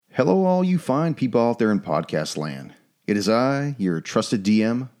Hello, all you fine people out there in podcast land. It is I, your trusted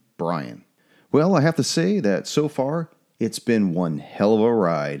DM, Brian. Well, I have to say that so far, it's been one hell of a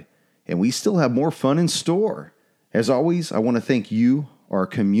ride, and we still have more fun in store. As always, I want to thank you, our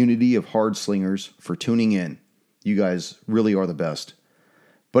community of hard slingers, for tuning in. You guys really are the best.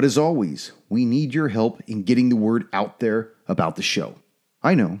 But as always, we need your help in getting the word out there about the show.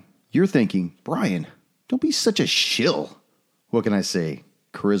 I know, you're thinking, Brian, don't be such a shill. What can I say?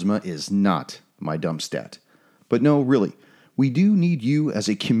 Charisma is not my dumb stat. But no, really, we do need you as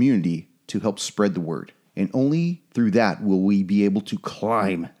a community to help spread the word. And only through that will we be able to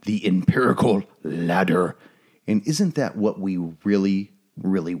climb the empirical ladder. And isn't that what we really,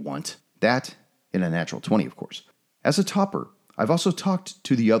 really want? That in a natural 20, of course. As a topper, I've also talked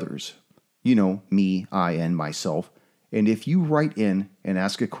to the others. You know, me, I, and myself. And if you write in and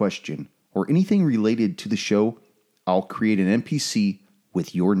ask a question or anything related to the show, I'll create an NPC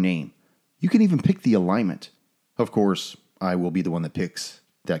with your name. You can even pick the alignment. Of course, I will be the one that picks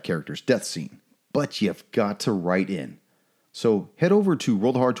that character's death scene. But you've got to write in. So head over to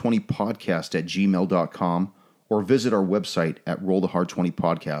rollthehard20podcast@gmail.com or visit our website at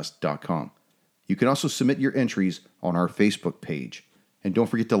rollthehard20podcast.com. You can also submit your entries on our Facebook page. And don't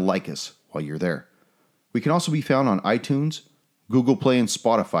forget to like us while you're there. We can also be found on iTunes, Google Play, and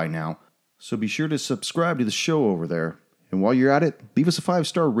Spotify now. So be sure to subscribe to the show over there. And while you're at it, leave us a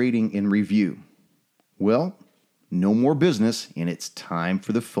 5-star rating and review. Well, no more business, and it's time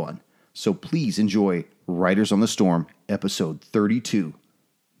for the fun. So please enjoy Riders on the Storm, episode 32,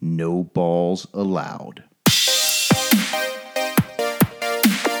 No Balls Allowed.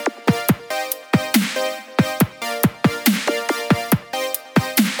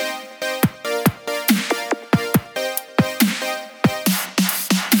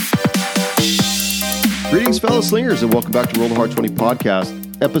 Greetings, fellow slingers, and welcome back to Roll the Hard 20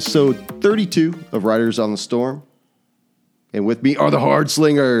 podcast, episode 32 of Riders on the Storm. And with me are the Hard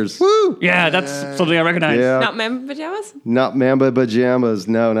Slingers. Woo! Yeah, that's something I recognize. Yeah. Not Mamba pajamas? Not Mamba pajamas.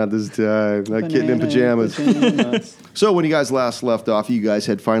 No, not this time. Not kitten in pajamas. So when you guys last left off, you guys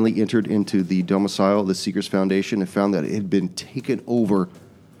had finally entered into the domicile of the Seekers Foundation and found that it had been taken over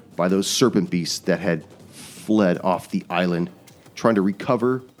by those serpent beasts that had fled off the island, trying to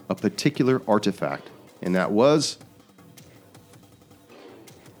recover a particular artifact. And that was...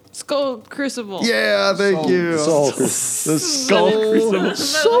 Skull Crucible. Yeah, thank you. Soul. The Skull Crucible. That looks like a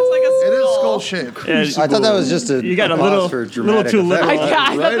skull. It is skull shaped. Yeah, I thought that was just a You got a pause little- for little dramatic too effect. literal.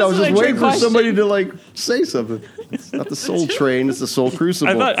 I Right, I was thought just this waiting for was a trick somebody to say something. It's not the Soul Train; it's the Soul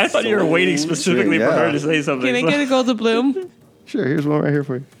Crucible. I thought you were waiting specifically for yeah. her to say something. Can I get a golden bloom? Sure, here's one right here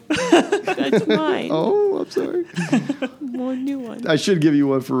for you. That's mine. Oh, I'm sorry. More new one. I should give you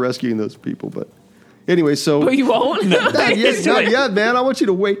one for rescuing those people, but anyway, so But you won't? not yet, man. I want you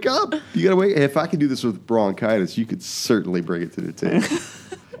to wake up. You gotta wake. If I could do this with bronchitis, you could certainly bring it to the table.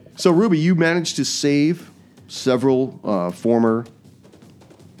 So, Ruby, you managed to save several former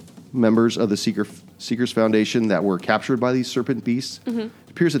members of the Seekers Foundation that were captured by these serpent beasts. Mm-hmm. It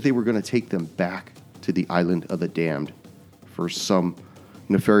appears that they were going to take them back to the Island of the Damned for some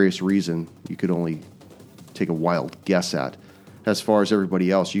nefarious reason you could only take a wild guess at. As far as everybody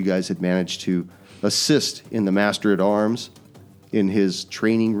else, you guys had managed to assist in the Master-at-Arms in his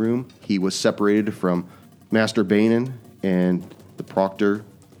training room. He was separated from Master Banin and the Proctor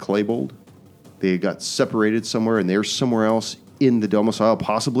Claybold. They got separated somewhere, and they're somewhere else in the domicile,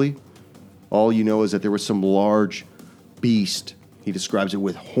 possibly. All you know is that there was some large beast. He describes it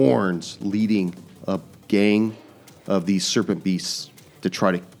with horns leading a gang of these serpent beasts to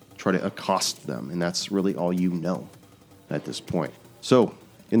try to accost them, and that's really all you know at this point. So,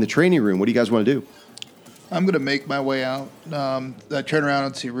 in the training room, what do you guys want to do? I'm going to make my way out. I turn around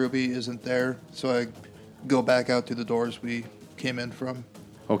and see Ruby isn't there, so I go back out through the doors we came in from.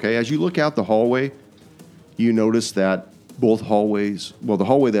 Okay, as you look out the hallway, you notice that both hallways, well, the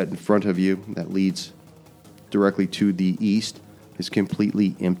hallway that in front of you that leads directly to the east is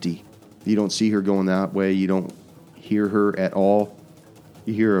completely empty. You don't see her going that way. You don't hear her at all.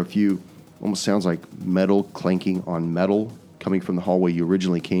 You hear a few, almost sounds like metal clanking on metal coming from the hallway you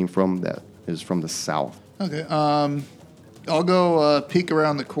originally came from that is from the south. Okay, I'll go peek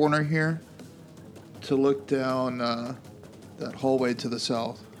around the corner here to look down that hallway to the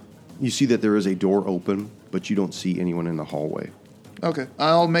south. You see that there is a door open, but you don't see anyone in the hallway. Okay,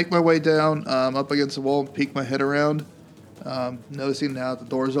 I'll make my way down up against the wall and peek my head around, noticing now the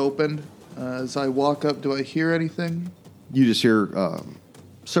door's opened. As I walk up, do I hear anything? You just hear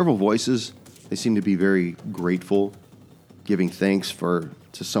several voices. They seem to be very grateful, giving thanks to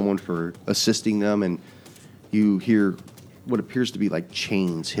someone for assisting them, and you hear what appears to be like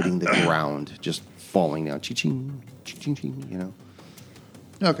chains hitting the ground, just falling down. Ching, ching, ching, you know.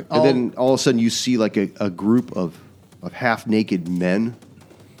 Okay. And then all of a sudden you see like a group of half-naked men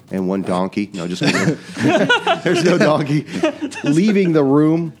and one donkey. No, just kidding. There's no donkey. Leaving the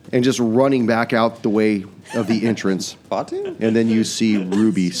room and just running back out the way of the entrance. Batu? And then you see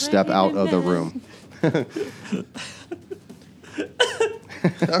Ruby step out of the room.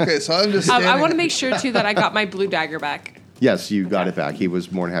 Okay, so I'm just. I want to make sure too that I got my blue dagger back. Yes, you got it back. He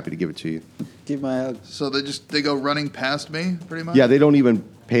was more than happy to give it to you. Give my hug. So they go running past me, pretty much. Yeah, they don't even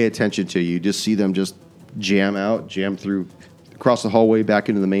pay attention to you. You just see them just jam through, across the hallway, back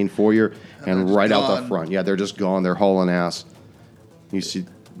into the main foyer, and they're right just out the gone. front. Yeah, they're just gone. They're hauling ass. You see,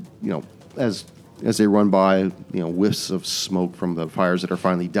 as they run by, whiffs of smoke from the fires that are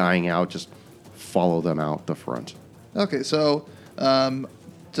finally dying out. Just follow them out the front. Okay, so,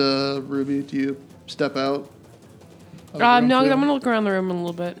 Ruby, do you step out? of the No, room I'm too? going to look around the room a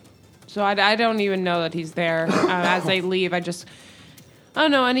little bit. So I don't even know that he's there. As I leave, I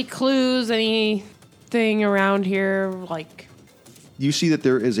don't know, any clues, anything around here, like... You see that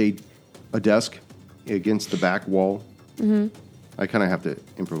there is a desk against the back wall. Mm-hmm. I kind of have to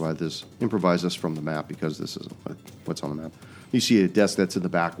improvise this from the map because this isn't what's on the map. You see a desk that's in the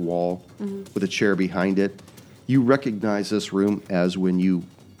back wall with a chair behind it. You recognize this room as when you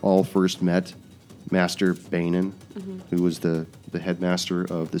all first met Master Banin, who was the headmaster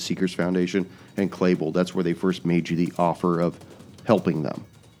of the Seekers Foundation, and Claybold. That's where they first made you the offer of helping them,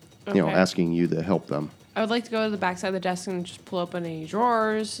 Okay. asking you to help them. I would like to go to the backside of the desk and just pull open any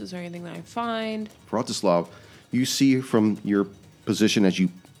drawers. Is there anything that I find? Vratislav, you see from your position as you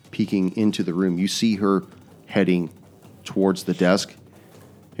peeking into the room, you see her heading towards the desk,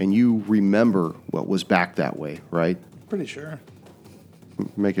 and you remember what was back that way, right? Pretty sure. You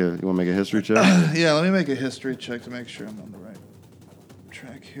want to make a history check? Yeah, let me make a history check to make sure I'm on the right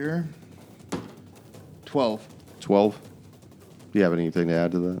track here. 12. 12. Do you have anything to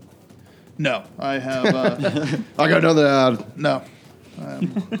add to that? No, I have, I got nothing to add. no.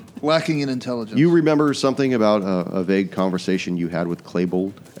 I'm lacking in intelligence. You remember something about a vague conversation you had with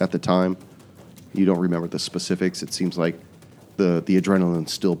Claybold at the time. You don't remember the specifics. It seems like the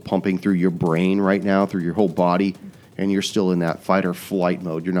adrenaline's still pumping through your brain right now, through your whole body, and you're still in that fight or flight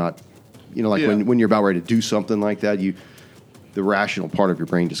mode. You're not, like Yeah. when you're about ready to do something like that, the rational part of your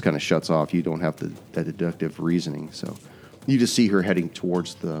brain just kind of shuts off. You don't have that deductive reasoning. So you just see her heading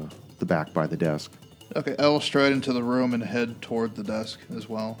towards the back by the desk. Okay, I will stride into the room and head toward the desk as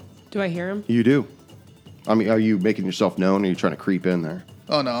well. Do I hear him? You do. I mean, are you making yourself known, or are you trying to creep in there?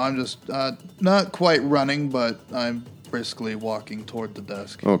 Oh, no, I'm just not quite running, but I'm briskly walking toward the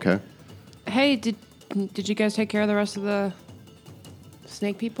desk. Okay. Hey, did you guys take care of the rest of the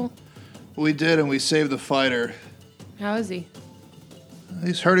snake people? We did, and we saved the fighter. How is he?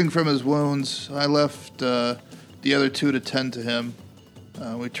 He's hurting from his wounds. I left the other two to tend to him.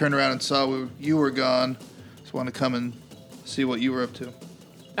 We turned around and saw you were gone. Just wanted to come and see what you were up to.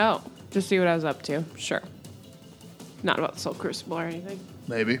 Oh, just see what I was up to. Sure. Not about the Soul Crucible or anything.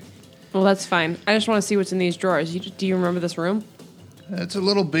 Maybe. Well, that's fine. I just want to see what's in these drawers. Do you remember this room? It's a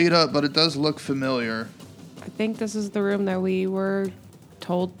little beat up, but it does look familiar. I think this is the room that we were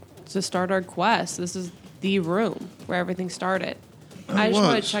told to start our quest. This is the room where everything started. I just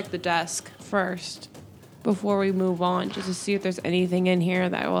want to was. check the desk first before we move on, just to see if there's anything in here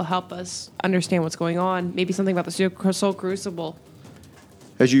that will help us understand what's going on. Maybe something about the Soul Crucible.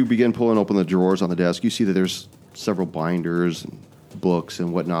 As you begin pulling open the drawers on the desk, you see that there's several binders and books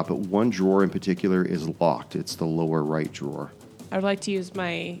and whatnot, but one drawer in particular is locked. It's the lower right drawer. I would like to use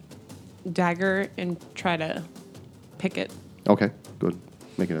my dagger and try to pick it. Okay, good.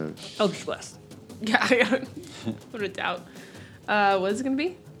 Make it a... Eldritch Blast. Yeah, what a doubt. What is it going to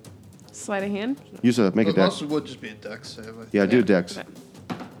be? Sleight of hand? Make a But dex. most would just be a dex save. I think. Yeah, do a Yeah, dex. okay.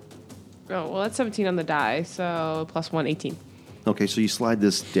 Oh, well, that's 17 on the die, so plus 1, 18. Okay, so you slide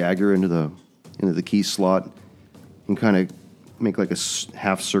this dagger into the key slot and kind of make like a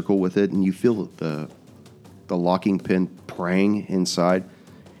half circle with it, and you feel the locking pin praying inside,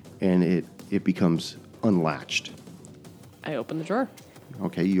 and it becomes unlatched. I open the drawer.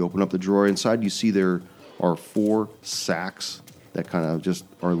 Okay, you open up the drawer. Inside, you see there are 4 sacks that kind of just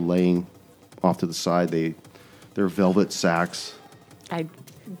are laying off to the side. They're velvet sacks. I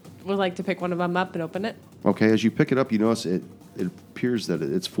would like to pick one of them up and open it. Okay, as you pick it up, you notice it appears that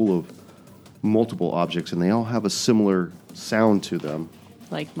it's full of multiple objects, and they all have a similar sound to them,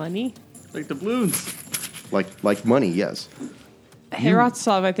 Like money. Like the balloons. like money. Yes. Hey,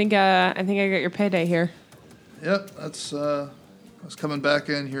 Rotslav, I think I got your payday here. Yep, that's I was coming back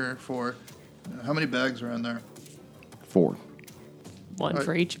in here for. How many bags are in there? 4. One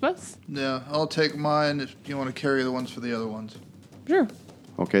for each of us? Yeah, I'll take mine if you want to carry the ones for the other ones. Sure.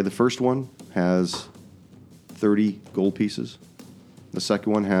 Okay, the first one has 30 gold pieces. The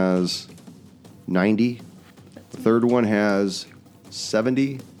second one has 90. The third one has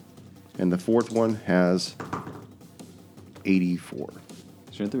 70. And the fourth one has 84.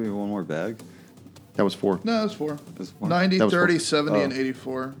 Shouldn't there be one more bag? That was 4. No, that's 4. That's four. 90, That was 30, four. 70, Oh. and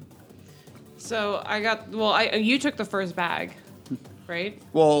 84. So I got, you took the first bag, right?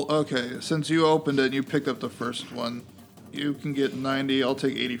 Well, okay, since you opened it and you picked up the first one, you can get 90, I'll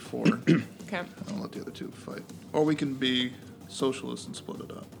take 84. Okay. I'll let the other two fight. Or we can be socialists and split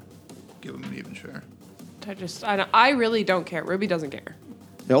it up. Give them an even share. I really don't care. Ruby doesn't care.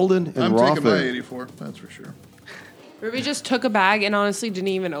 I'm Eldon and taking my Rafa. 84, that's for sure. Ruby just took a bag and honestly didn't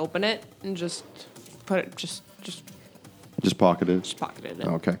even open it and just put it, just Just pocketed. pocketed it.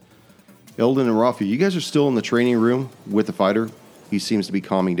 Okay. Eldon and Rafa, you guys are still in the training room with the fighter. He seems to be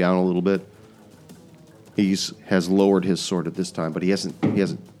calming down a little bit. Has lowered his sword at this time, but he hasn't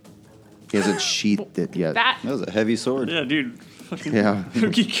sheathed it yet. That That was a heavy sword. Yeah, dude. Fucking Yeah.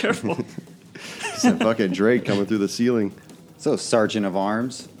 be careful. It's that fucking Drake coming through the ceiling. So, Sergeant of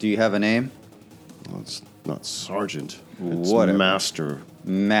Arms, do you have a name? Well, it's not sergeant. It's Whatever. master. at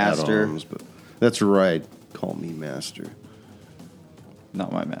Master. arms, but that's right. Call me master.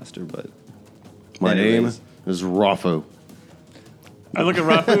 Not my master, but My Anyways. name is Rafa. I look at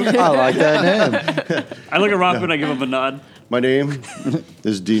Rafu. I like that name. I look at Rafu and I give him a nod. My name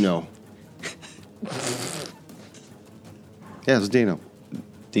is Dino. Yeah, it's Dino.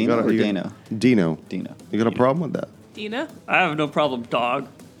 Dino or you Dano? Dino. Dino. You got a problem with that? Dina I have no problem, dog.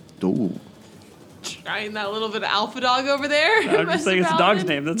 Ooh. trying that little bit of alpha dog over there. I'm just Mr. saying it's a dog's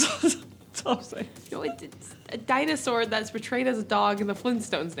Paladin. name. That's all I'm saying. No, it's a dinosaur that's portrayed as a dog in the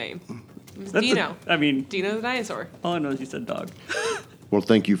Flintstones name. It was That's Dino. I mean, Dino the dinosaur. all I know is you said dog. Well,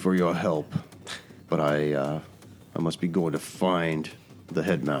 thank you for your help, but I must be going to find the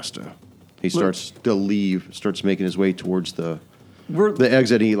headmaster. He starts to leave, starts making his way towards the We're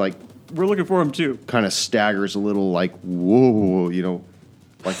exit. He like we're looking for him too. kind of staggers a little, like whoa,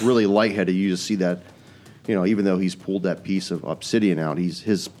 like really lightheaded. You just see that, even though he's pulled that piece of obsidian out,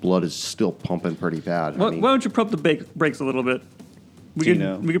 his blood is still pumping pretty bad. Why don't you pump the brakes a little bit? We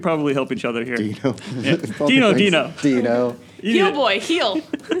Dino. could probably help each other here. Dino. Yeah. Dino. Dino. You Heel need it. boy, heel.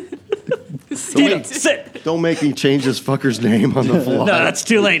 Dino, sit. Don't make me change this fucker's name on the fly. No, that's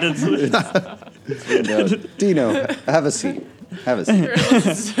too late. Dino, have a seat. Have a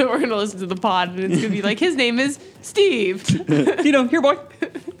seat. We're gonna listen to the pod, and it's gonna be like his name is Steve. Dino, here, boy.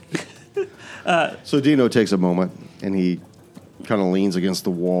 So Dino takes a moment and he kind of leans against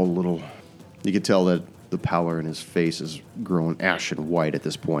the wall a little. You can tell that the pallor in his face is growing ashen white at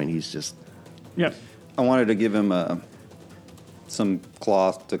this point. He's just Yeah. I wanted to give him some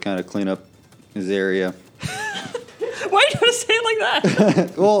cloth to kind of clean up his area. Why are you gonna say it like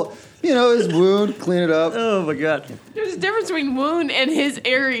that? Well, his wound, clean it up. Oh my god. There's a difference between wound and his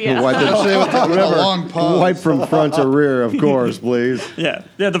area. wipe it Say with a long pause. Wipe from front to rear, of course, please. Yeah.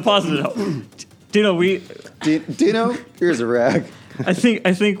 The positive help. Dino, Dino, here's a rag. I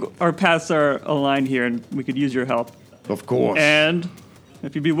think our paths are aligned here, and we could use your help. Of course. And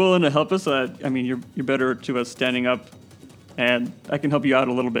if you'd be willing to help us, you're better to us standing up, and I can help you out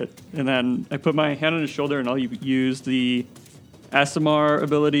a little bit. And then I put my hand on his shoulder, and I'll use the Asimar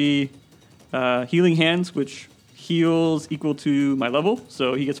ability, Healing Hands, which heals equal to my level,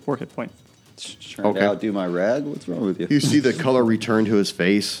 so he gets 4 hit points. Trying Okay. to outdo my rag? What's wrong with you? You see the color return to his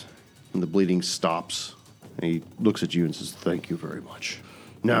face, and the bleeding stops. And he looks at you and says, "Thank you very much.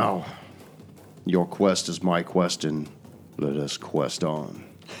 Now, your quest is my quest, and let us quest on."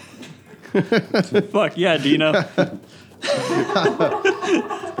 Fuck yeah, Dino.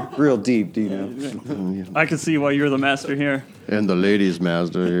 Real deep, Dino. I can see why you're the master here. And the ladies'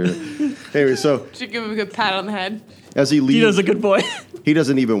 master here. Anyway, so Should give him a good pat on the head. as he leaves, Dino's a good boy. he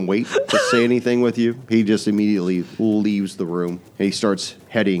doesn't even wait to say anything with you. He just immediately leaves the room, and he starts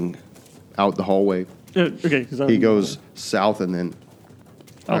heading out the hallway. Okay. He goes south and then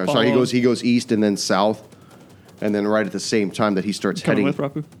I'll sorry, follow. he goes east and then south, and then right at the same time that he starts Coming heading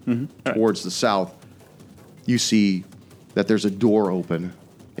with Rapu. towards the south, you see that there's a door open,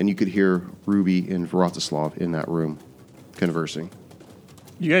 and you could hear Ruby and Vratislav in that room conversing.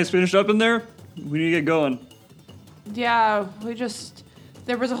 You guys finished up in there? We need to get going. Yeah,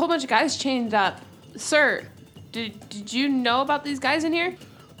 there was a whole bunch of guys chained up. Sir, did you know about these guys in here?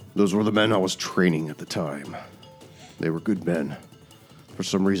 Those were the men I was training at the time. They were good men. For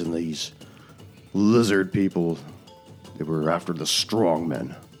some reason, these lizard people, they were after the strong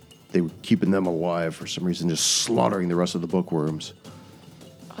men. they were keeping them alive for some reason, just slaughtering the rest of the bookworms.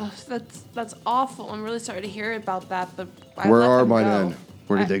 Oh, that's awful. I'm really sorry to hear about that, but Where are my men?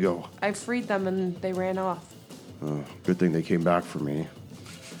 Where did they go? I freed them and they ran off. Oh, good thing they came back for me.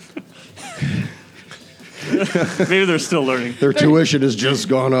 Maybe they're still learning. Their tuition has just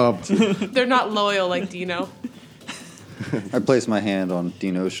gone up. They're not loyal like Dino. I place my hand on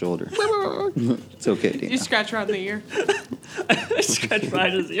Dino's shoulder. It's okay, Dino. You scratch around the ear. I scratch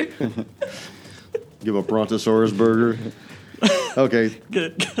behind his ear. Give a Brontosaurus burger. Okay.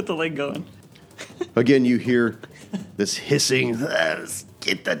 Get the leg going. Again, you hear this hissing.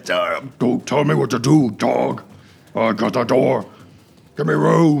 Get the door. Don't tell me what to do, dog. I got the door. Give me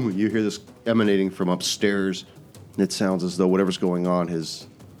room. You hear this emanating from upstairs. It sounds as though whatever's going on has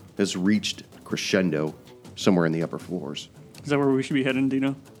reached crescendo somewhere in the upper floors. Is that where we should be heading,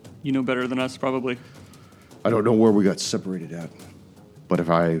 Dino? You know better than us, probably. I don't know where we got separated at, but if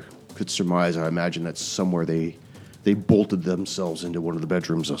I could surmise, I imagine that somewhere they bolted themselves into one of the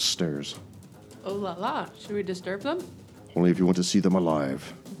bedrooms upstairs. Oh la la. Should we disturb them? Only if you want to see them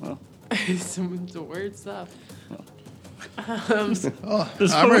alive. Well, Some weird stuff. there's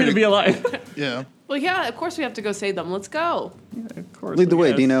I'm no way ready to be alive. Yeah. Well, yeah, of course we have to go save them. Let's go. Of course. Lead the way,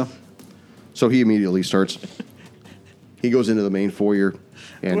 yes. Dino. So he immediately starts. He goes into the main foyer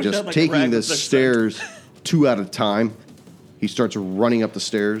and Push just out like a rag taking the with six stairs two at a time. He starts running up the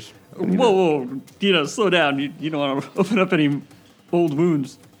stairs. Whoa, Dino, slow down. You don't want to open up any old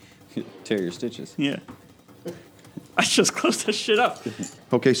wounds. Tear your stitches. Yeah. I just closed that shit up.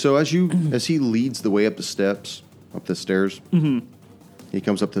 Okay, so as he leads the way up the stairs, he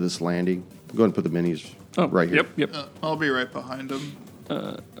comes up to this landing. Go ahead and put the minis right here. Yep. I'll be right behind him.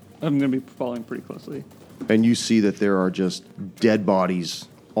 I'm going to be following pretty closely. And you see that there are just dead bodies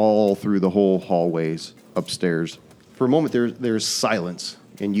all through the whole hallways upstairs. For a moment, there's silence,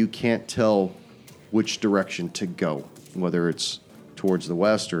 and you can't tell which direction to go, whether it's towards the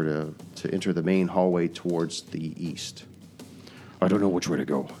west or to enter the main hallway towards the east. I don't know which way to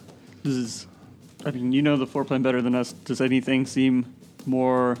go. You know the floor plan better than us. Does anything seem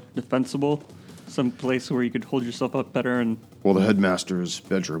more defensible? Some place where you could hold yourself up better and... Well, the headmaster's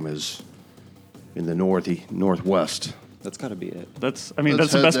bedroom is in the northwest. That's got to be it. That's the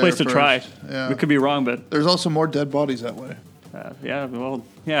Let's best head place to there try. first. Yeah. We could be wrong, but There's also more dead bodies that way.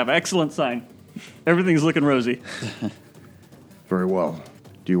 excellent sign. Everything's looking rosy. Very well.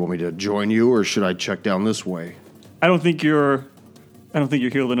 Do you want me to join you, or should I check down this way? I don't think you're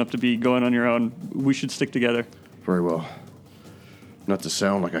healed enough to be going on your own. We should stick together. Very well. Not to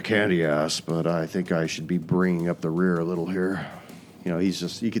sound like a candy ass, but I think I should be bringing up the rear a little here. You know,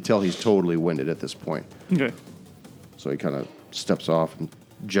 you could tell he's totally winded at this point. Okay. So he kind of steps off and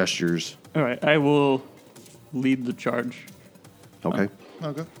gestures. All right. I will lead the charge. Okay.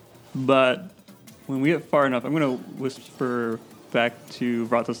 Okay. But when we get far enough, I'm going to whisper back to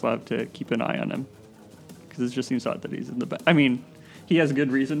Vratislav to keep an eye on him. Because it just seems odd that he's in the back. I mean, he has a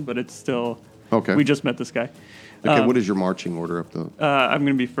good reason, but it's still... Okay. We just met this guy. Okay, what is your marching order up the... I'm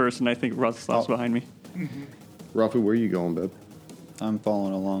going to be first, and I think Vratislav behind me. Rafu, where are you going, babe? I'm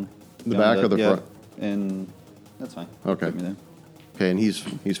following along. The Down back or the front? And that's fine. Okay. Get me there. Okay, and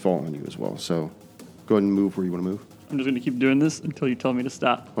he's following you as well. So go ahead and move where you want to move. I'm just going to keep doing this until you tell me to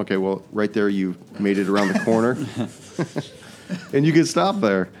stop. Okay, well, right there you made it around the corner. And you can stop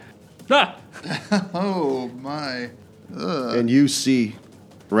there. Ah! Oh, my. And you see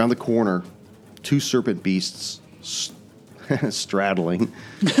around the corner 2 serpent beasts straddling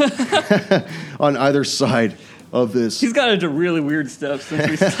on either side of this. He's got into really weird stuff since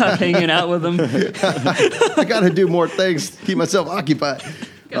we stopped hanging out with him. I got to do more things to keep myself occupied.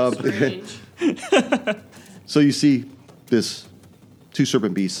 Got strange. So you see this 2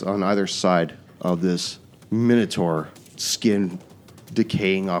 serpent beasts on either side of this minotaur, skin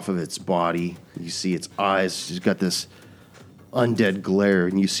decaying off of its body. You see its eyes. She's got this undead glare,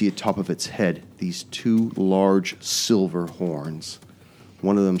 and you see atop of its head these 2 large silver horns.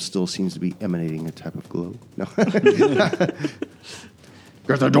 One of them still seems to be emanating a type of glow. No. Get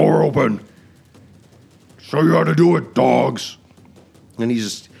the door open. Show you how to do it, dogs. And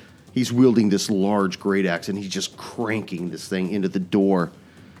he's wielding this large great axe, and he's just cranking this thing into the door,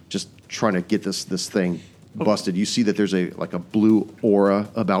 just trying to get this thing busted. You see that there's a blue aura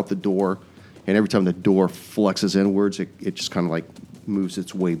about the door, and every time the door flexes inwards, it just kind of like moves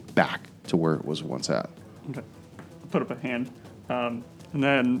its way back to where it was once at. Okay. Put up a hand. And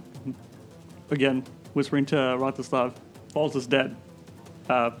then, again, whispering to Vratislav, Falls is dead.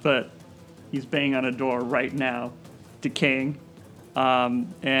 But he's banging on a door right now, decaying.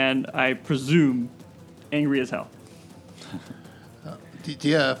 And I presume angry as hell.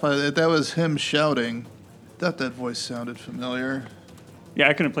 Yeah, if that was him shouting, thought that voice sounded familiar. Yeah,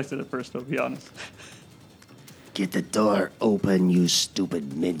 I couldn't place it at first, I'll be honest. Get the door open, you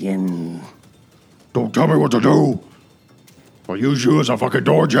stupid minion. Don't tell me what to do. I'll use you as a fucking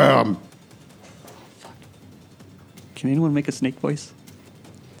door jam. Can anyone make a snake voice?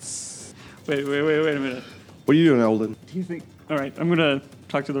 Wait a minute. What are you doing, Eldon? Do you think... All right, I'm going to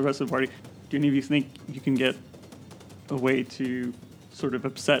talk to the rest of the party. Do any of you think you can get a way to sort of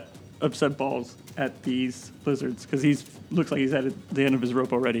upset Balls at these lizards? Because looks like he's at the end of his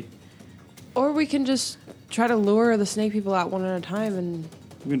rope already. Or we can just try to lure the snake people out one at a time and...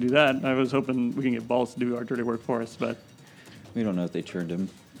 We can do that. I was hoping we can get Balls to do our dirty work for us, but... We don't know if they turned him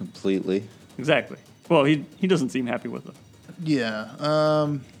completely. Exactly. Well, he doesn't seem happy with them. Yeah.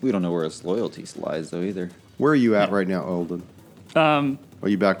 We don't know where his loyalty lies, though, either. Where are you at right now, Eldon? Are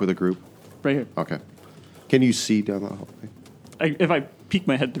you back with a group? Right here. Okay. Can you see down the hallway? If I peek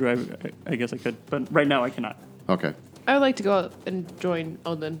my head through, I guess I could, but right now I cannot. Okay. I would like to go out and join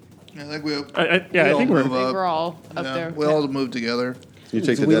Odin. I think we. I think all we're... move I think up. we're all up Yeah, there. we all move together. You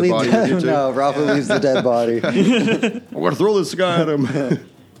take the We dead leave body the- with you too? No, Rafa leaves the dead body. I'm going to throw this guy at him.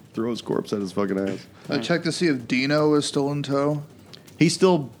 Throw his corpse at his fucking ass. I checked to see if Dino is still in tow. He's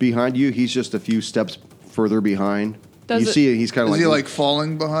still behind you. He's just a few steps further behind. Does you it- see he's kind of Is like... he like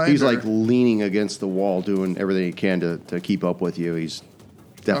falling behind? He's or- like leaning against the wall, doing everything he can to keep up with you. He's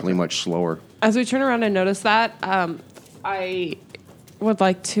definitely Okay. much slower. As we turn around and notice that, I would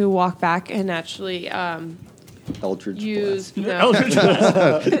like to walk back and actually Eldritch use Eldritch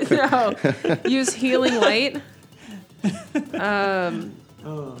Blast. no, use healing light.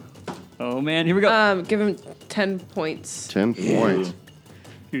 Oh, man, here we go. Give him 10 points. 10 points.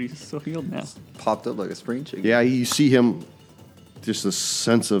 Dude, he's so healed now. Blast. Popped up like a spring chicken. Yeah, you see him, just a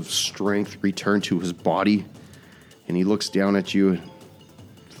sense of strength return to his body. And he looks down at you.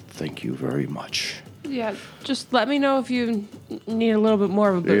 Thank you very much. Yeah, just let me know if you need a little bit more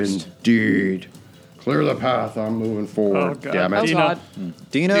of a boost. Indeed. Clear the path. I'm moving forward. Oh, God. Damn That it. was Dino. odd.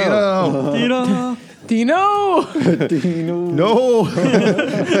 Dino! Dino! Dino! No!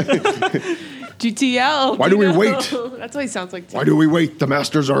 GTL. Why do we Dino. wait? That's what he sounds like. Why do we wait? The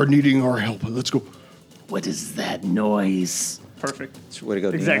masters are needing our help. Let's go. What is that noise? Perfect. Way to go,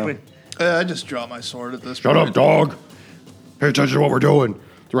 Dino. Exactly. I just draw my sword at this Shut point. up, dog. Pay attention to what we're doing.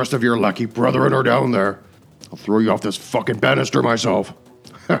 The rest of your lucky brethren are down there. I'll throw you off this fucking banister myself.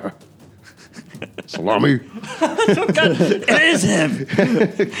 Salami. It is him! Did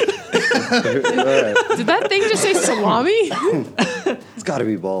that thing just say salami? It's got to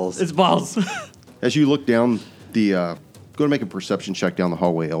be Balls. It's Balls. As you look down the... go to make a perception check down the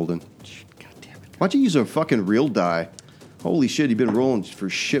hallway, Eldon. God damn it. Why don't you use a fucking real die? Holy shit, you've been rolling for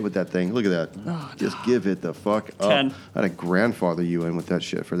shit with that thing. Look at that. Just give it the fuck up. 10. I'd have grandfather you in with that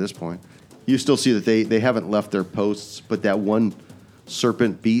shit for this point. You still see that they haven't left their posts, but that one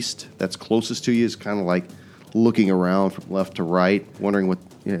serpent beast that's closest to you is kind of like looking around from left to right, wondering what,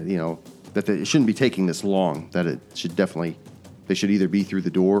 that it shouldn't be taking this long, that it should definitely, they should either be through the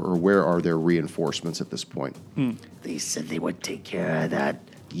door or where are their reinforcements at this point. They said they would take care of that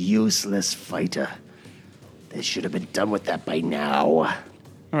useless fighter. They should have been done with that by now. All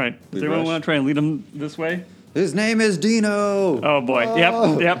right. Does anyone rush. want to try and lead him this way? His name is Dino! Oh, boy.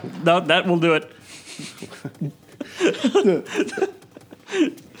 Yep. No, that will do it.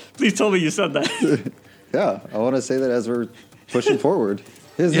 Please tell me you said that. Yeah, I want to say that as we're pushing forward.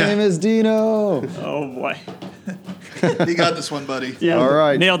 His Yeah. name is Dino! Oh, boy. You got this one, buddy. Yeah, All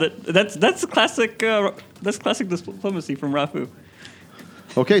right. nailed it. That's classic. That's classic diplomacy from Rafu.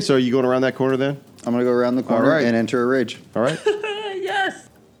 Okay, so are you going around that corner then? I'm going to go around the corner All right. and enter a rage. All right. Yes.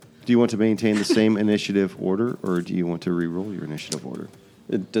 Do you want to maintain the same initiative order, or do you want to re-roll your initiative order?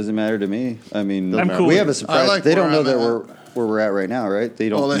 It doesn't matter to me. I mean, I'm cool we with have a it. surprise. I like they don't where know I'm that at. where we're at right now, right? They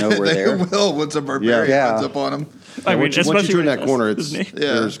don't Well, know we're they there. will once a barbarian Yeah. runs up on him. I mean, once you especially turn when that it's corner, his name.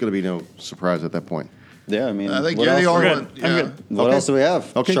 Yeah. there's going to be no surprise at that point. Yeah, I mean, I think what you're the else, only We're one. good. I'm Yeah. good. what Okay. else do we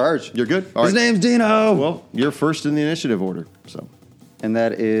have? Okay, Charge. You're good. All His right. name's Dino. Well, you're first in the initiative order. So, And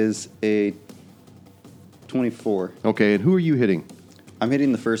that is a 24. okay. And who are you hitting? I'm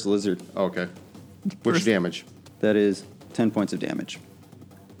hitting the first lizard. Okay. Which First- damage? That is 10 points of damage.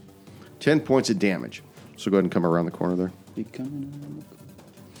 10 points of damage. So go ahead and come around the corner there. Be coming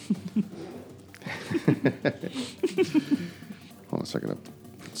Hold on a second.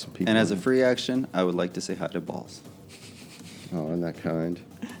 Put some people And as a in. free action, I would like to say hi to Balls. Oh, and that kind.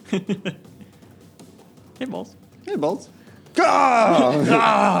 Hey, Balls. Hey, Balls.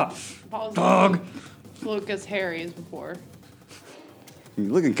 Dog. Lucas Harry as before. You're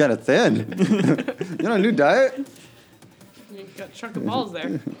looking kind of thin. You on a new diet? You got a chunk of balls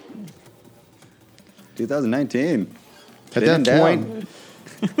there. 2019. At Been that down.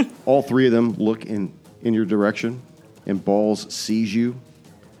 point, all three of them look in your direction, and Balls sees you,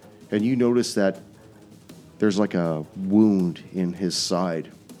 and you notice that there's like a wound in his side,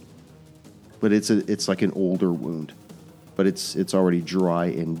 but it's like an older wound, but it's already dry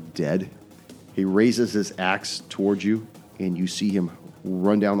and dead. He raises his axe towards you, and you see him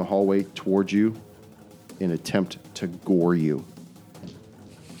run down the hallway towards you and attempt to gore you.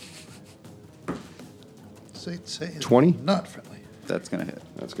 Say it. 20? Not friendly. That's gonna hit.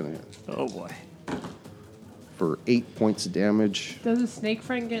 That's going to hit. Oh boy. For 8 points of damage. Does the snake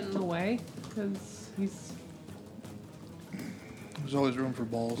friend get in the way? Because he's... There's always room for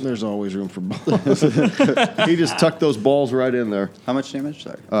balls. There's always room for balls. He just tucked those balls right in there. How much damage?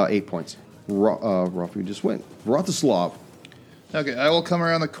 Sorry. 8 points. Rafu just went. Vratislav. Okay, I will come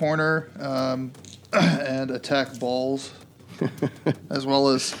around the corner and attack balls, as well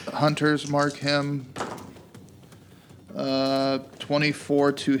as hunters. Mark him.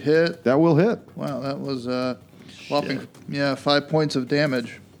 24 to hit. That will hit. Wow, that was whopping 5 points of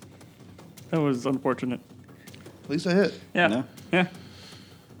damage. That was unfortunate. At least I hit. Yeah. No? Yeah.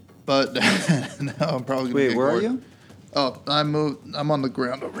 But now I'm probably gonna Wait, get where are gored. you? Oh, I'm on the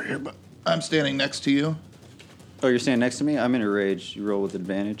ground over here, but I'm standing next to you. Oh, you're standing next to me? I'm in a rage. You roll with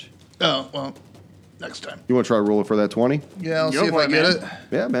advantage. Oh, well, next time. You want to try rolling for that 20? Yeah, I'll Go see if for I it, get man. it.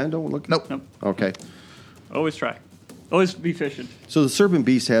 Yeah, man. Don't look. Nope. Nope. Okay. Always try. Always be efficient. So the Serpent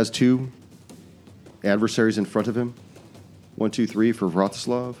Beast has two adversaries in front of him. 1, 2, 3 for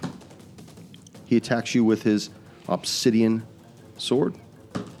Vratislav. He attacks you with his obsidian sword.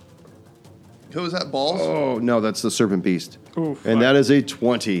 Who was that? Balls? Oh, no, that's the Serpent Beast. Ooh, And fuck. that is a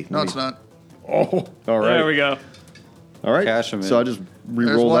 20. No, it's not. Oh, all right. There we go. All right. Cash him so in. I just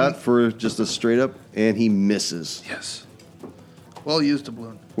re-roll one. that for just a straight up, and he misses. Yes. Well used,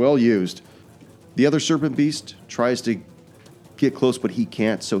 doubloon. Well used. The other Serpent Beast tries to get close, but he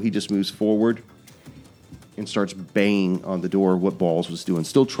can't, so he just moves forward and starts banging on the door, what Balls was doing,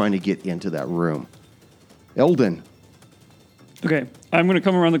 still trying to get into that room. Eldon. Okay, I'm going to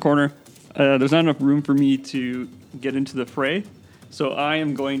come around the corner. There's not enough room for me to get into the fray, so I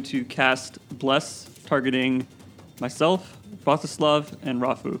am going to cast Bless, targeting myself, Vratislav, and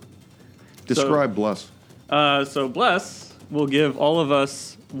Rafu. Describe Bless. So Bless will give all of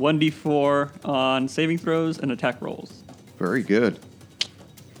us 1d4 on saving throws and attack rolls. Very good.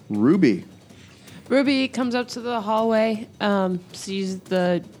 Ruby. Ruby comes up to the hallway, sees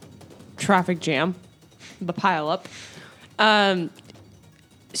the traffic jam, the pileup.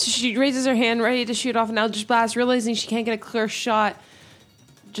 So she raises her hand, ready to shoot off an Eldritch Blast, realizing she can't get a clear shot,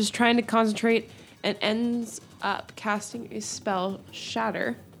 just trying to concentrate, and ends up casting a spell,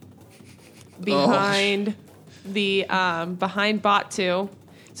 Shatter, behind behind Bot 2.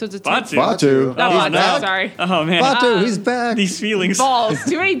 So it's a Batu. Batu. Not Bot 2, back. sorry. Oh man, Batu, he's back. these feelings. Balls,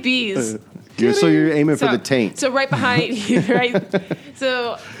 too many B's. So you're aiming for the taint. So right behind,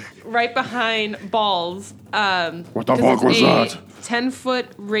 right behind Balls. What the 'cause fuck it's was a that? 10-foot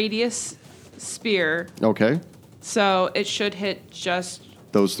radius spear, Okay. so it should hit just.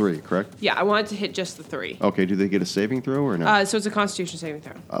 Those three, correct? Yeah, I want it to hit just the 3. Okay, do they get a saving throw or no? So it's a Constitution saving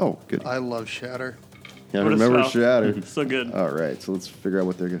throw. Oh, good. I love Shatter. Yeah, What a remember spell. Shatter. So good. All right, so let's figure out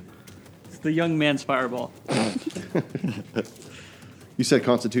what they're going to... It's the young man's fireball. You said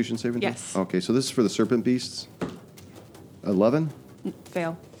Constitution saving throw? Yes. Okay, so this is for the Serpent Beasts. 11.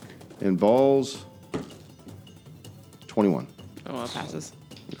 Fail. And Balls, 21. Oh, well, it passes.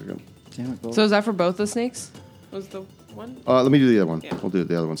 There we go. Damn it, Bo. So is that for both the snakes? Was the one? Let me do the other one. Yeah. We'll do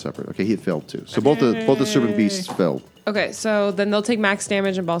the other one separate. Okay, he had failed too. So both the Serpent Beasts failed. Okay, so then they'll take max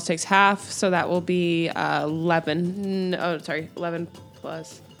damage and Balls takes half, so that will be 11. Oh, sorry, 11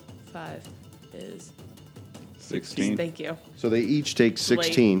 plus 5 is 16. Thank you. So they each take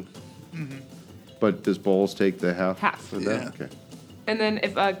 16. But does Balls take the half? Half. Of that? Yeah. Okay. And then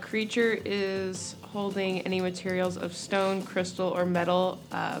if a creature is holding any materials of stone, crystal, or metal,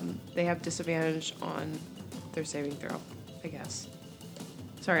 they have disadvantage on their saving throw, I guess.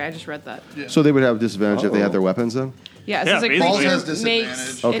 Sorry, I just read that. Yeah. So they would have disadvantage if they Oh. had their weapons then? Yeah, it Yeah, says a basically. Balls has creature disadvantage.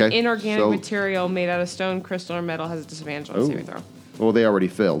 makes Okay, an inorganic so- material made out of stone, crystal, or metal has a disadvantage on Oh. saving throw. Well, they already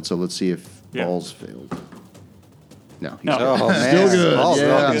failed, so let's see if Yeah. Balls failed. No. he's No. Oh, man. good. Ball's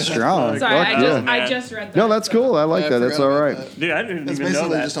Yeah. fucking strong. Sorry, I Fuck just, yeah. I just read that. No, that's cool. I like I that. That's forgot all about right. that. Dude, I didn't It's even know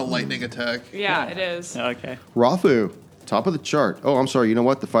basically that. just a lightning attack. Yeah, it is. Okay. Rafu, top of the chart. Oh, I'm sorry. You know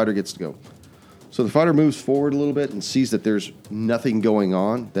what? The fighter gets to go. So the fighter moves forward a little bit and sees that there's nothing going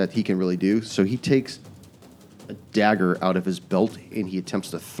on that he can really do. So he takes a dagger out of his belt and he attempts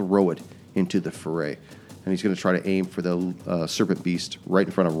to throw it into the fray. and he's going to try to aim for the serpent beast right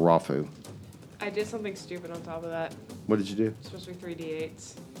in front of Rafu. I did something stupid on top of that. What did you do? It's supposed to be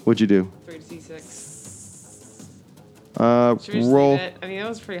 3d8s. What'd you do? 3d6. Should we just Roll. leave it? I mean, that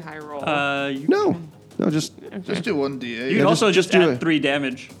was a pretty high roll. No, just Just do 1d8 You can Yeah, also just just do add it. 3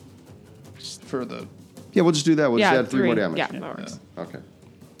 damage. for the. yeah. We'll just do that. We'll yeah, just add 3 more damage. Yeah, that works. Okay.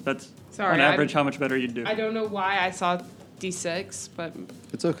 That's Sorry, on average how much better you'd do. I don't know why I saw d6, but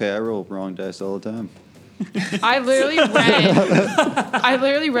It's okay. I roll wrong dice all the time. I literally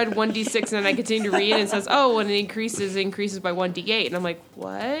read 1d6 and then I continued to read and it says, oh, when it increases by 1d8. And I'm like,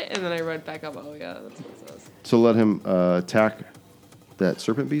 what? And then I read back up, oh, yeah, that's what it says. So let him attack that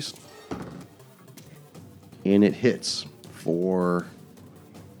serpent beast, and it hits for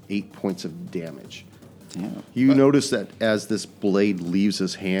 8 points of damage. Damn. You notice that as this blade leaves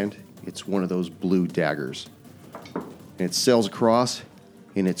his hand, it's one of those blue daggers. And it sails across,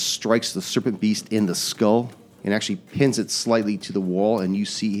 and it strikes the serpent beast in the skull, and actually pins it slightly to the wall, and you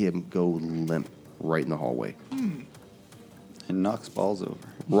see him go limp right in the hallway. And knocks balls over.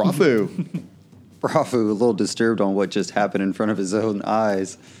 Rafu. Rafu, a little disturbed on what just happened in front of his own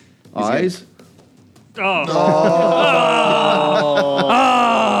eyes. Eyes?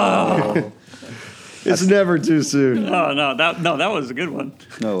 It's never too soon. Oh no, that was a good one.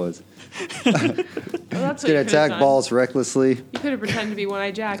 No, it was. Well, that's what Gonna you could've attack done. balls recklessly. You could have pretended to be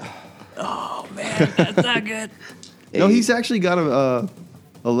One-Eyed Jack. That's not good. No, he's actually got a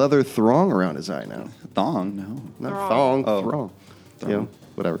leather thong around his eye now. Thong, no. Not Thong. thong, Oh. thong. You know,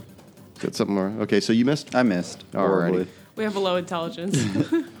 whatever. Got something more. Okay, so you missed. I missed. Alrighty. Horribly. We have a low intelligence.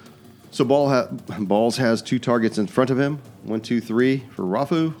 So Balls has 2 targets in front of him. 1, 2, 3 for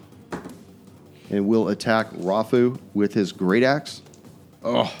Rafu. And will attack Rafu with his great axe.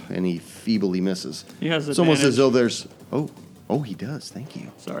 Oh, and he feebly misses. He has It's almost as advantage. though there's... Oh, he does. Thank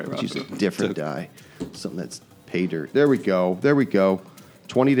you. Sorry, Let's use a Rafu. different die. Something that's pay dirt. There we go.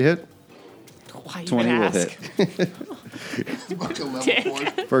 20 to hit Why 20 even will ask? hit. Like a level Dick.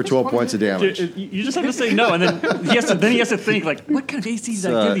 4. for 12 points of damage. Dude, you just have to say no, and then he has to think like, what kind of ACs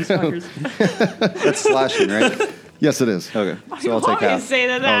did I give these fuckers? That's slashing, right? Yes, it is. Okay. So I'll Why take you half. say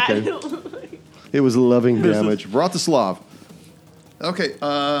that? Okay. It was loving damage. Vratislav. Okay,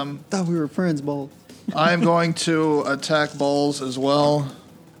 Thought we were friends, Ball. I'm going to attack balls as well.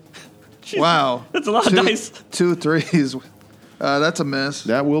 Wow. That's a lot of dice. 2 3s. That's a miss.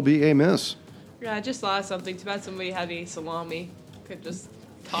 That will be a miss. Yeah, I just lost something. Too bad somebody had any salami. Could just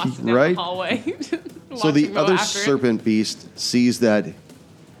toss it down Right. the hallway. So Watch the him go other after it. serpent beast sees that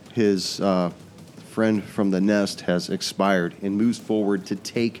his friend from the nest has expired and moves forward to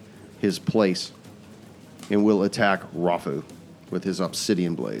take his place and will attack Rafu with his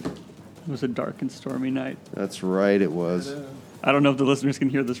obsidian blade. It was a dark and stormy night. That's right, it was. I don't know if the listeners can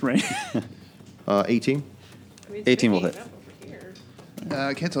hear this rain. 18 I mean, it's 18 will picking hit. up over here.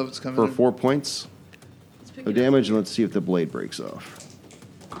 I can't tell if it's coming for in. 4 points It's picking of up. damage, and let's see if the blade breaks off.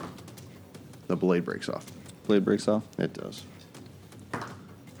 The blade breaks off. Blade breaks off. It does.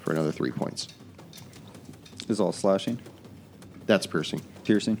 For another 3 points. Is all slashing, That's piercing.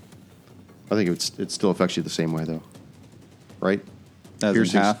 piercing. I think it still affects you the same way, though. Right? As in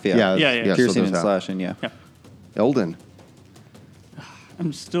Piercing's- half, yeah. Yeah. so Piercing does and half. slashing, yeah. Yeah. Eldon.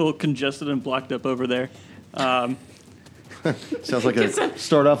 I'm still congested and blocked up over there. Sounds like a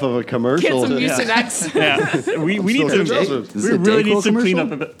start off of a commercial. Get some Yeah. Mucinex. Yeah, we need Still some. congested. Is We it a really need Dayquil some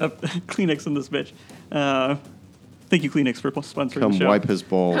commercial? Kleenex in this bitch. Thank you, Kleenex, for sponsoring Come the show. wipe his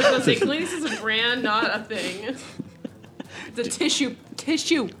balls. I was gonna say, Kleenex is a brand, not a thing. The tissue.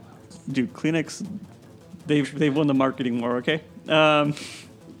 Dude, Kleenex, they've won the marketing war. Okay.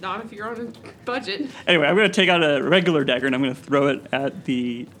 Not if you're on a budget. Anyway, I'm gonna take out a regular dagger and I'm gonna throw it at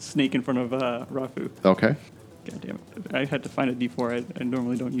the snake in front of Rafu. Okay. God damn it! I had to find a D4. I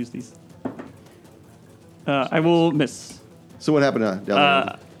normally don't use these. I will miss. So what happened down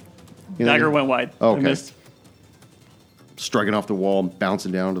there? You know, Dagger went wide. Oh, I okay. missed. Striking off the wall,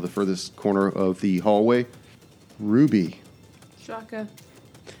 bouncing down to the furthest corner of the hallway. Ruby. Shaka.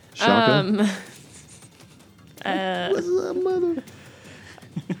 Shaka. What's up, mother?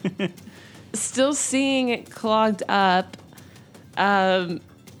 Still seeing it clogged up.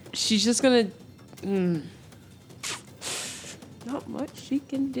 She's just gonna. Not much she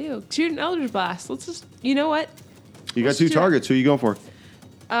can do. Shoot an Eldritch Blast. Let's just. You know what? You got Let's 2 do that. targets. Who are you going for?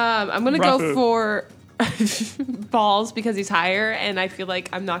 I'm gonna go Rafu. for balls because he's higher, and I feel like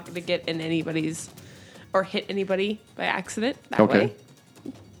I'm not gonna get in anybody's or hit anybody by accident that Okay. way.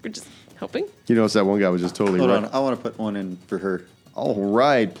 We're just hoping. You notice that one guy was just totally Hold right. on. I want to put one in for her. All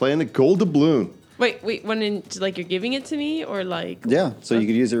right. Playing the gold doubloon. Wait. When in like you're giving it to me or like? Yeah, so you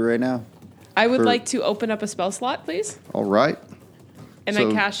could use it right now. I would For- like to open up a spell slot, please. All right. And So-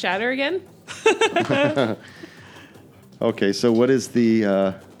 I cast Shatter again. Okay, so what is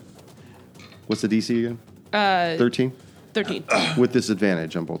the what's the DC again? 13 13. with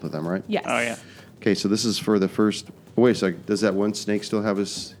disadvantage on both of them, right? Yes. Oh yeah. Okay, so this is for the first. Wait a second. Does that one snake still have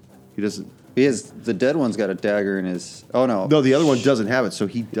his? He doesn't. He is the dead one's got a dagger in his. Oh no, No, the other one doesn't have it, so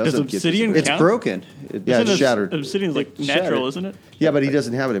he doesn't get. obsidian This, it's count? broken. Yeah, Isn't it's shattered. Obsidian's like It's natural, shattered. isn't it? yeah, but he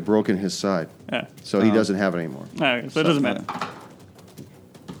doesn't have it. It broke in his side, Yeah. so he doesn't have it anymore. Okay, so it doesn't matter.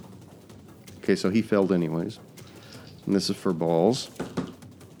 Okay, so he failed anyways. And this is for balls.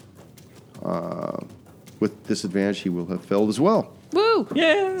 With disadvantage, he will have failed as well. Woo!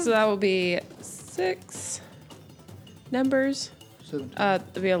 Yeah. So that will be 6 numbers. 17.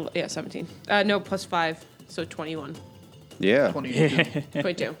 It'll be 17. No, plus 5, so 21. Yeah, 22.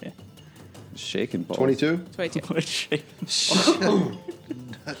 22. shaking balls. 22. 22. What shape?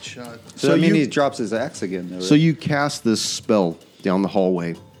 That shot. So I mean, you- he drops his axe again. Though, right? So you cast this spell down the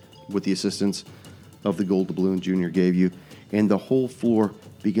hallway with the assistance of the gold doubloon Junior gave you, and the whole floor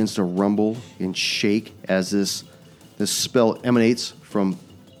begins to rumble and shake as this spell emanates from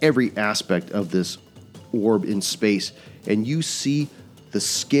every aspect of this orb in space, and you see the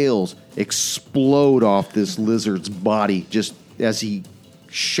scales explode off this lizard's body just as he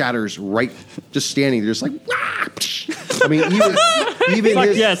shatters right, just standing there, just like. Wah! I mean, even Fuck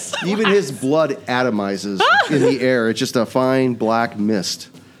his, yes. even his blood atomizes in the air. It's just a fine black mist.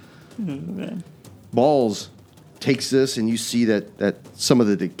 Balls takes this, and you see that some of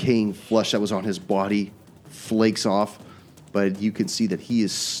the decaying flesh that was on his body flakes off, but you can see that he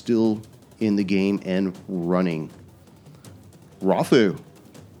is still in the game and running. Rothu.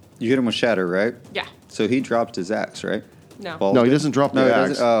 you hit him with shatter, right? Yeah. So he dropped his axe, right? No. Balls No, he did? doesn't drop No, the he axe.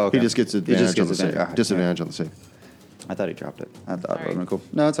 doesn't? Oh, okay. He just gets He advantage just gets on the save. advantage. Ah, Disadvantage on the save. I thought he dropped it. I thought that Sorry. would have been cool.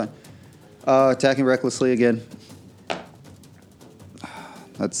 No, it's fine. Attacking recklessly again.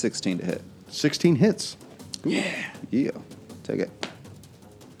 That's 16 to hit. 16 hits. Yeah. Take it.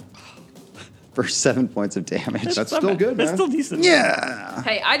 For 7 points of damage. That's Not still bad. good, That's man. still decent. yeah.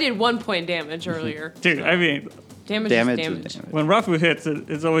 Hey, I did 1 point damage earlier. Dude, I mean, Damage Damage is is damage. damage. when Rafu hits,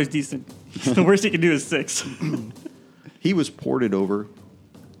 it's always decent. The worst he can do is 6. He was ported over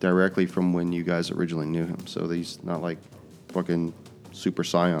directly from when you guys originally knew him, so he's not like fucking Super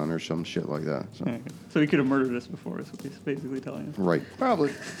Scion or some shit like that. So. So he could have murdered us before, is what he's basically telling us. Right.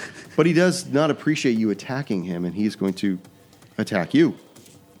 Probably. But he does not appreciate you attacking him, and he's going to attack you.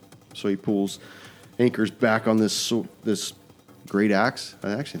 So he pulls anchors back on this great axe.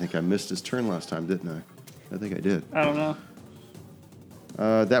 I actually think I missed his turn last time, didn't I? I think I did. I don't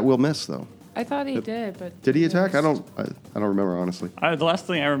know. That will miss, though. I thought he did, but. Did he attack? I don't remember, honestly. The last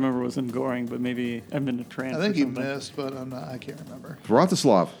thing I remember was him goring, but maybe I'm in a trance. I think or he something. missed, but I can't remember.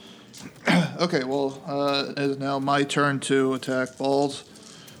 Vratislav. Okay, well, it is now my turn to attack balls.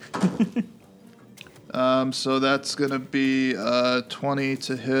 So that's going to be 20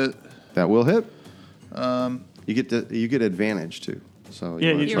 to hit. That will hit. You get advantage, too. So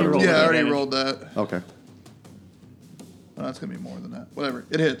Yeah, wanna you try to roll Yeah, I already advantage. rolled that. Okay. Oh, that's going to be more than that. Whatever.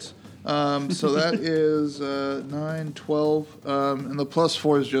 It hits. So that is 9, 12. And the plus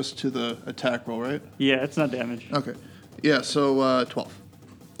 4 is just to the attack roll, right? Yeah, it's not damage. Okay. Yeah, so 12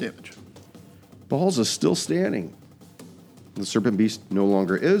 damage. Balls is still standing. The serpent beast no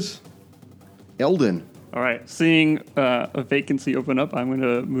longer is. Eldon. All right, seeing a vacancy open up, I'm going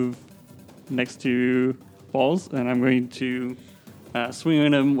to move next to Balls, and I'm going to swing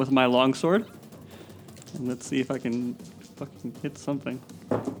at him with my longsword. And let's see if I can fucking hit something.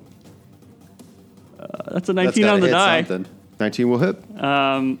 That's a 19 gotta on the hit die. something. 19 will hit.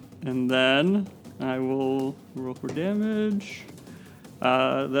 And then I will roll for damage.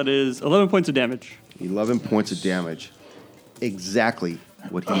 That is 11 points of damage. 11 points of damage. Exactly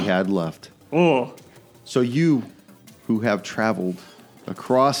what he had left. Oh, So you, who have traveled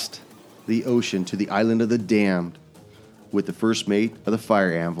across the ocean to the island of the damned with the first mate of the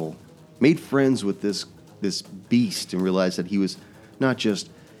fire anvil, made friends with this beast and realized that he was not just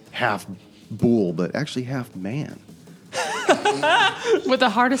half bull, but actually half man. With the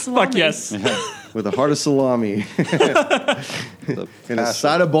heart of salami. fuck yes. With a heart of salami The and a passion.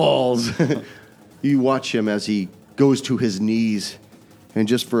 side of balls. You watch him as he goes to his knees, and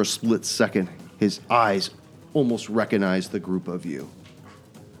just for a split second, his eyes almost recognize the group of you.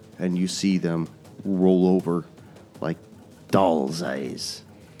 And you see them roll over like doll's eyes.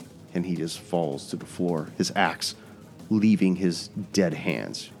 And he just falls to the floor, his axe leaving his dead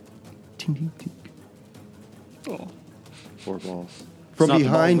hands. Ting, ting, ting. Oh. 4 balls. From It's not the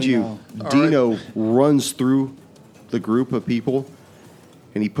behind balls we you, know. Dino runs through the group of people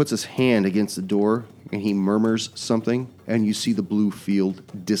And he puts his hand against the door and he murmurs something, and you see the blue field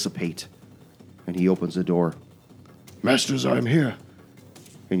dissipate. And he opens the door. Masters, I'm here.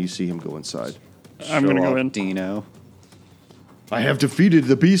 And you see him go inside. I'm going to Show go off in. Dino. I have defeated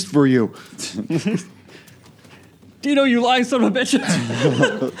the beast for you. Dino, you lying son of a bitch.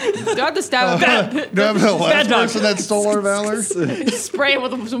 Got the stab. Do I have the last Bad dog. person that stole our valor? Spray it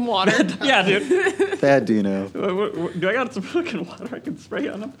with some water. Yeah, dude. Bad Dino. Do I got some fucking water I can spray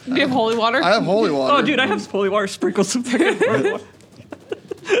on him? Do you have holy water? I have holy water. Oh, dude, I have holy water. Sprinkle some fucking holy water.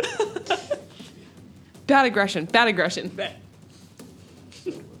 Bad aggression. Bad aggression.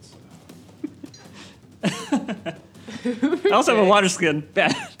 I also have a water skin.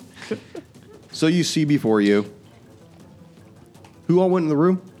 Bad. So you see before you. Who all went in the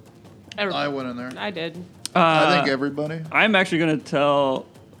room? I went in there. I did. I think everybody. I'm actually going to tell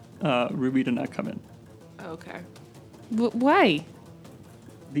Ruby to not come in. Okay. Why?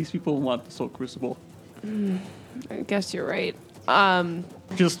 These people want the Soul Crucible. I guess you're right.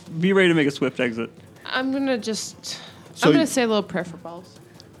 Just be ready to make a swift exit. I'm gonna just. So I'm gonna you- say a little prayer for balls.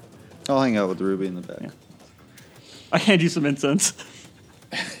 I'll hang out with Ruby in the back. Yeah. I hand you some incense.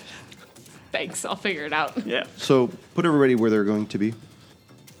 Thanks. I'll figure it out. Yeah. So put everybody where they're going to be.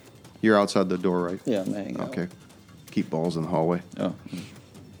 You're outside the door, right? Yeah, I'm hanging out. Okay. Keep balls in the hallway. Oh.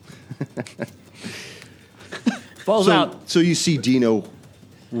 Falls out. So you see Dino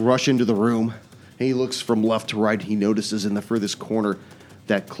rush into the room, and he looks from left to right. He notices in the furthest corner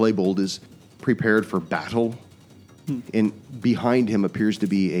that Claybold is prepared for battle, and behind him appears to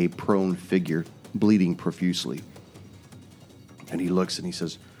be a prone figure, bleeding profusely. And he looks and he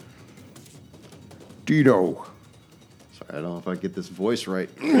says, Dino. Sorry, I don't know if I get this voice right.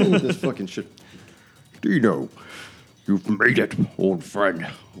 This fucking shit. Dino. You've made it, old friend,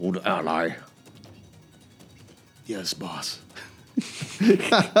 old ally. Yes, boss.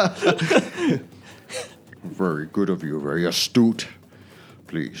 Very good of you, very astute.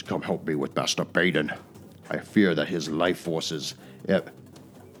 Please come help me with Master Baden. I fear that his life forces.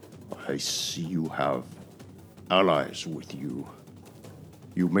 I see you have allies with you.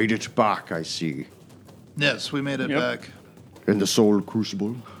 You made it back, I see. Yes, we made it Yep. back. In the Soul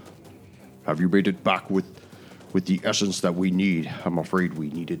Crucible. Have you made it back with the essence that we need? I'm afraid we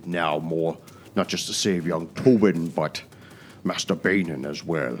need it now more, not just to save young Tobin, but Master Baden as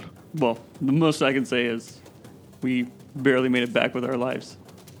well. Well, the most I can say is we barely made it back with our lives.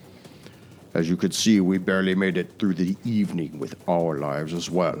 As you could see, we barely made it through the evening with our lives as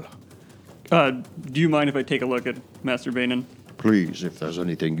well. Do you mind if I take a look at Master Banin? Please, if there's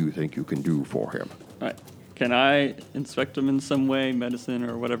anything you think you can do for him. All right. Can I inspect him in some way, medicine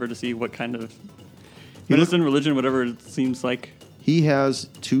or whatever, to see what kind of medicine, religion, whatever it seems like? He has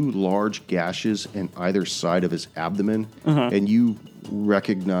 2 large gashes in either side of his abdomen, and you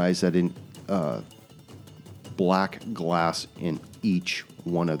recognize that in black glass in each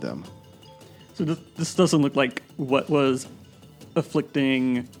one of them. So this doesn't look like what was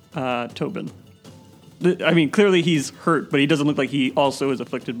afflicting Tobin. I mean, clearly he's hurt, but he doesn't look like he also is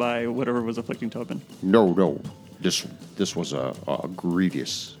afflicted by whatever was afflicting Tobin. No. This was a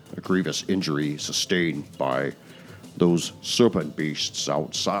grievous injury sustained by those serpent beasts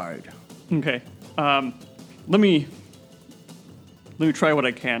outside. Okay. Let me try what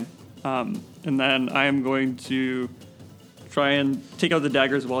I can, and then I am going to try and take out the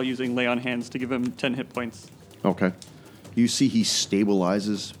daggers while using lay on hands to give him 10 hit points. Okay. You see he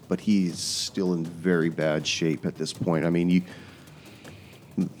stabilizes, but he's still in very bad shape at this point. I mean,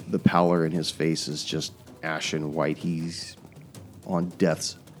 the pallor in his face is just ashen white. He's on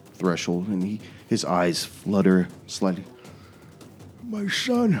death's threshold, and his eyes flutter slightly. My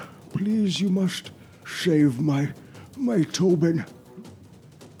son, please, you must save my Tobin.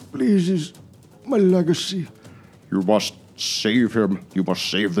 Please, is my legacy. You must save him. You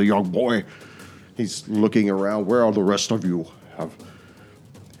must save the young boy. He's looking around. Where are the rest of you?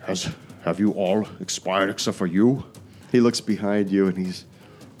 Have you all expired except for you? He looks behind you, and he's...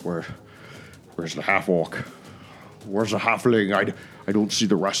 Where's the half orc? Where's the halfling? I don't see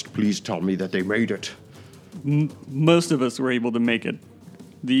the rest. Please tell me that they made it. Most of us were able to make it.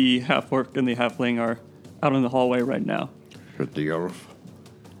 The half-orc and the halfling are out in the hallway right now. But the elf,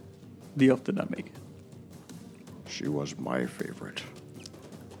 The elf did not make it. she was my favorite.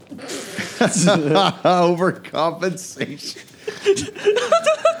 Overcompensation.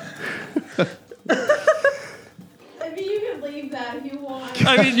 I mean, you can leave that if you want.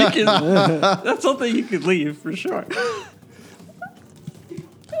 I mean, you can. That's something you could leave for sure.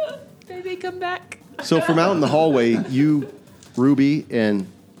 Maybe come back. So from out in the hallway, you, Ruby, and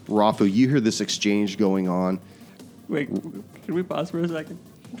Rafu, you hear this exchange going on. Wait, can we pause for a second?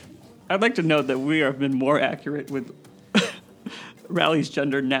 I'd like to note that we have been more accurate with Rally's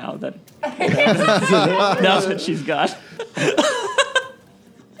gender now that she's got.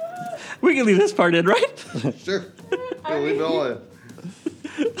 We can leave this part in, right? Sure. Leave it all in.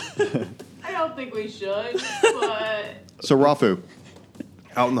 I don't think we should, but So Rafu,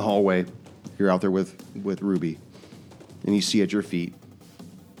 out in the hallway, you're out there with Ruby, and you see at your feet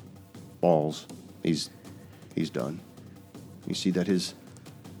Balls. He's done. You see that his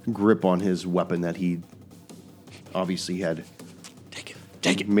grip on his weapon that he obviously had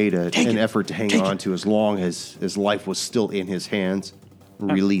made an effort to hang on to as long as his life was still in his hands,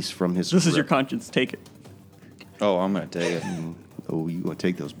 released from his This is your grip. conscience. Take it. Oh, I'm gonna take it. Oh, you want to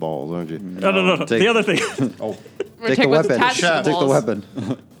take those balls, aren't you? No. Take- The other thing. Oh. Take the what's weapon. attached to the Take the balls.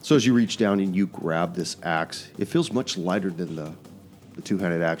 weapon. So as you reach down and you grab this axe, it feels much lighter than the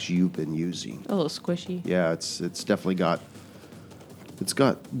two-handed axe you've been using. a little squishy. Yeah, it's definitely got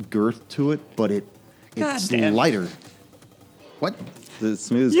girth to it, but it's damn. lighter. What? The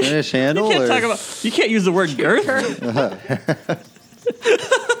smooth finish handle. You can't or talk about. You can't use the word girth,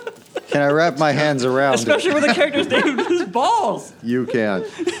 can I wrap my hands around especially with a character's name is Balls. You can.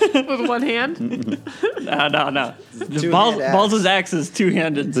 With one hand. No. Two-hand axe. Balls' axe is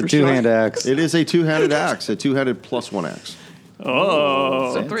two-handed. It's a for two-hand sure. axe. It is a two-handed axe, a two-handed plus one axe.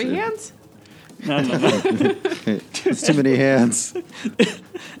 Oh. So 3 hands? No. It's too many hands.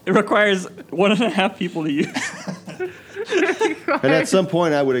 It requires 1.5 people to use. And at some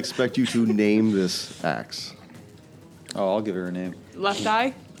point, I would expect you to name this axe. Oh, I'll give her a name. Left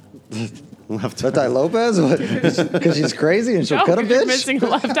eye? Left. Left Eye Lopez? Because she's crazy and she'll No, cut a 'cause you're bitch? missing a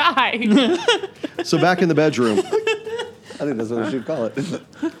left eye. So back in the bedroom, I think that's what we should call it.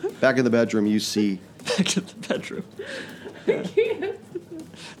 you see Back in the bedroom.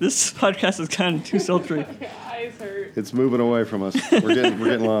 This podcast is kind of too sultry. Eyes hurt. it's moving away from us. We're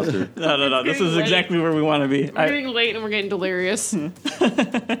getting lost here. No. This is exactly where we want to be. We're getting late and we're getting delirious.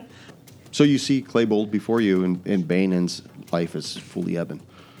 So you see Claybold before you, and Banon's life is fully ebbing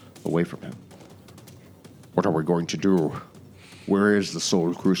away from him. What are we going to do? Where is the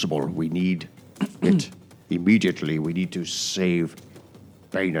soul crucible? We need it immediately. We need to save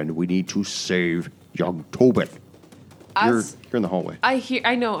Banon. We need to save young Tobin. You're As in the hallway.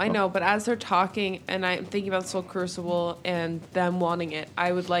 I know, but as they're talking and I'm thinking about Soul Crucible and them wanting it,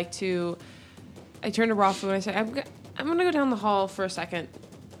 I would like to. I turn to Rafu and I say, I'm gonna go down the hall for a second,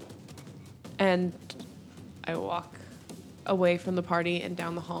 and I walk away from the party and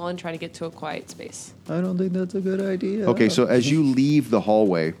down the hall and try to get to a quiet space. I don't think that's a good idea. Okay, so as you leave the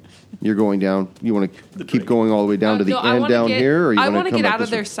hallway, you're going down. You want to keep going all the way down to the No, I end wanna down get- here, or you I want to get come back out of this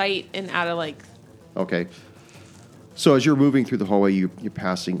their way? sight and out of like. Okay. So as you're moving through the hallway, you're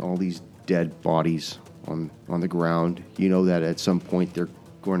passing all these dead bodies on the ground. You know that at some point they're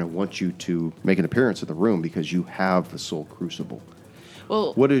going to want you to make an appearance in the room because you have the Soul Crucible.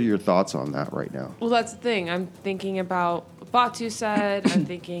 Well, What are your thoughts on that right now? Well, that's the thing. I'm thinking about what Batu said. I'm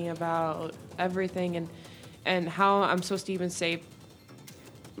thinking about everything and how I'm supposed to even save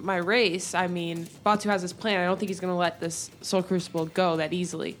my race. I mean, Batu has this plan. I don't think he's going to let this Soul Crucible go that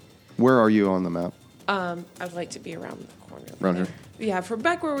easily. Where are you on the map? I'd like to be around the corner. over Around there. here? Yeah, from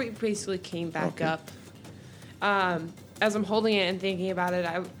back where we basically came back Okay. up. As I'm holding it and thinking about it,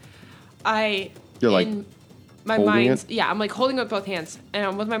 I You're, like, in my holding mind's it? yeah, I'm like holding it with both hands,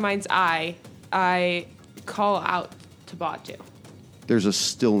 and with my mind's eye, I call out to Batu. There's a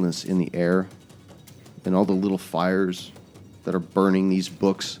stillness in the air, and all the little fires that are burning these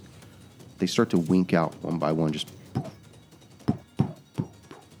books, they start to wink out one by one, just poof, poof, poof, poof, poof.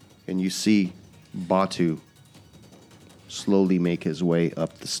 And you see Batu slowly make his way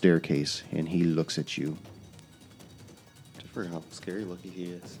up the staircase, and he looks at you. Just for how scary looking he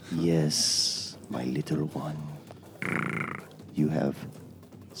is. Yes, my little one. You have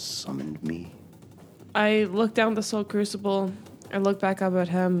summoned me. I look down the Soul Crucible, I look back up at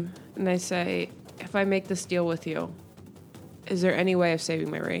him, and I say, if I make this deal with you, is there any way of saving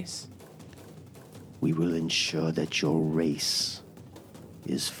my race? We will ensure that your race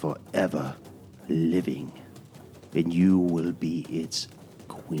is forever living, and you will be its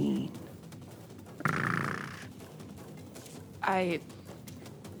queen. I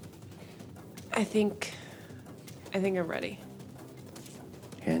think I'm ready.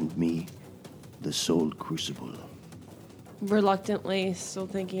 Hand me the Soul Crucible. Reluctantly, still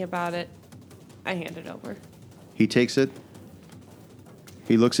thinking about it, I hand it over. He takes it,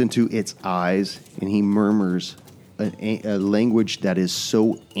 he looks into its eyes, and he murmurs a language that is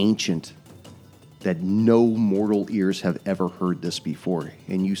so ancient that no mortal ears have ever heard this before.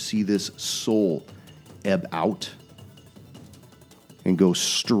 And you see this soul ebb out and go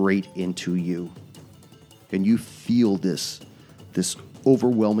straight into you. And you feel this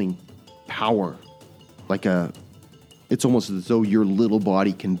overwhelming power, it's almost as though your little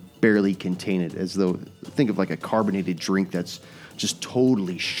body can barely contain it, as though, think of like a carbonated drink that's just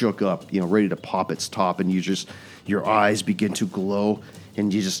totally shook up, ready to pop its top, and your eyes begin to glow,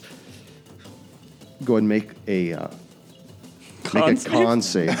 and you just go ahead and make a con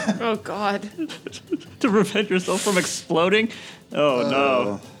save. Oh, God. To prevent yourself from exploding? Oh,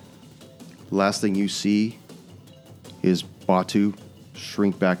 no. Last thing you see is Batu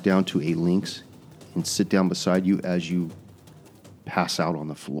shrink back down to a lynx and sit down beside you as you pass out on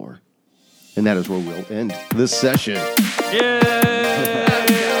the floor. And that is where we'll end this session. Yay!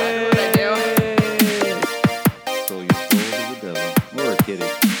 Soul your soul to the devil. Or a kitty.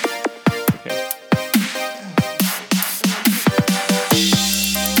 Okay.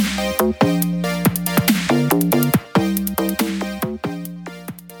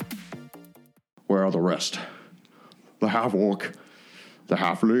 Where are the rest? The half-orc, the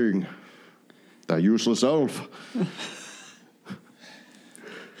halfling, the useless elf.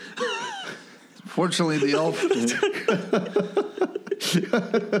 Fortunately, the elf.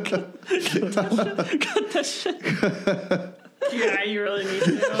 Cut that shit. Yeah, you really need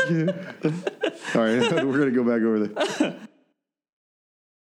to know. All right, we're going to go back over there.